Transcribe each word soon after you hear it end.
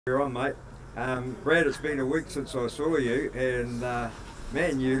You're on, mate. Brad, it's been a week since I saw you, and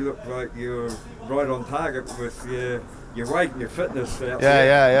man, you look like you're right on target with your weight and your fitness out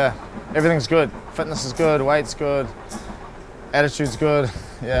there. Yeah. Everything's good. Fitness is good, weight's good, attitude's good.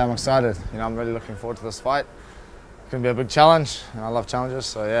 Yeah, I'm excited. I'm really looking forward to this fight. It's going to be a big challenge, and I love challenges,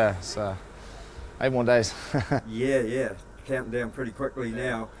 so yeah, it's 8 more days. Yeah. Counting down pretty quickly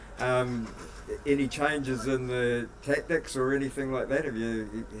now. Any changes in the tactics or anything like that?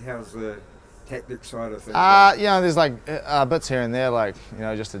 How's the tactic side of things? There's like bits here and there, like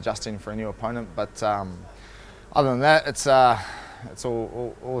just adjusting for a new opponent. But other than that, it's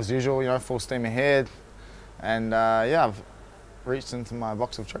all as usual. Full steam ahead, and I've reached into my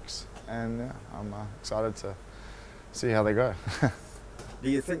box of tricks, and I'm excited to see how they go. Do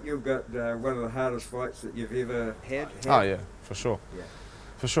you think you've got one of the hardest fights that you've ever had? Oh yeah, for sure. Yeah.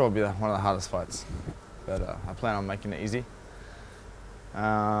 For sure, it'll be one of the hardest fights, but I plan on making it easy.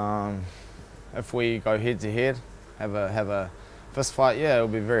 If we go head to head, have a fist fight, yeah, it'll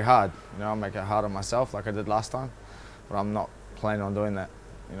be very hard. I'll make it hard on myself like I did last time, but I'm not planning on doing that.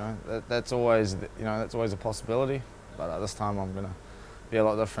 That's always a possibility, but this time I'm gonna be a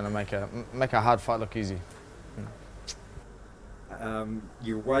lot different and make a hard fight look easy.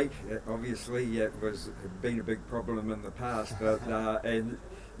 Your weight, obviously, had been a big problem in the past, but and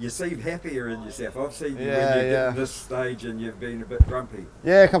you seem happier in yourself. I've seen you when you get to this stage and you've been a bit grumpy.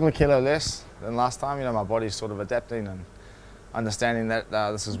 Yeah, a couple of kilos less than last time. My body's sort of adapting and understanding that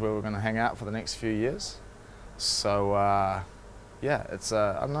this is where we're going to hang out for the next few years. So it's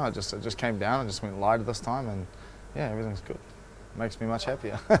I don't know, it just came down and just went lighter this time, and yeah, everything's good. Makes me much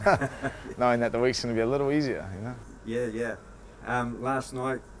happier knowing that the week's going to be a little easier. Yeah. Last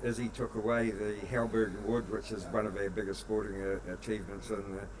night, Izzy took away the Halberg Award, which is one of our biggest sporting achievements,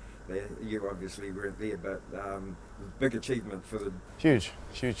 and you obviously weren't there, but big achievement for the... Huge.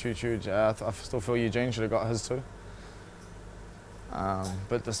 I still feel Eugene should have got his too.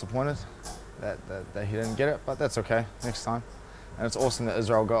 Bit disappointed that he didn't get it, but that's okay, next time. And it's awesome that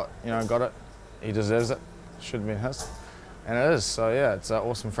Israel got it. He deserves it. Should have been his. And it is, so yeah, it's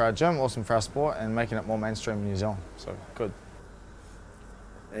awesome for our gym, awesome for our sport, and making it more mainstream in New Zealand, so good.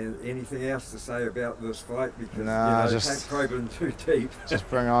 And anything else to say about this fight? Because just can't probe in too deep. Just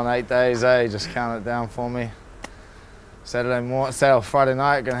bring on 8 days, Just count it down for me. Friday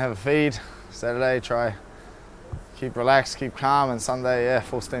night, gonna have a feed. Saturday, try keep relaxed, keep calm, and Sunday, yeah,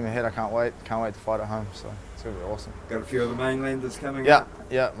 full steam ahead. I can't wait. Can't wait to fight at home. So it's gonna be awesome. Got a few of the mainlanders coming up.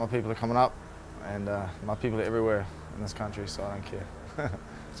 Yeah, my people are coming up, and my people are everywhere in this country, so I don't care.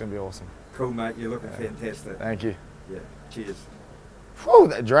 It's gonna be awesome. Cool, mate. You're looking fantastic. Thank you. Yeah. Cheers. Whew,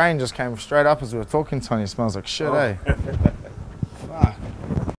 that drain just came straight up as we were talking, Tony. It smells like shit, eh?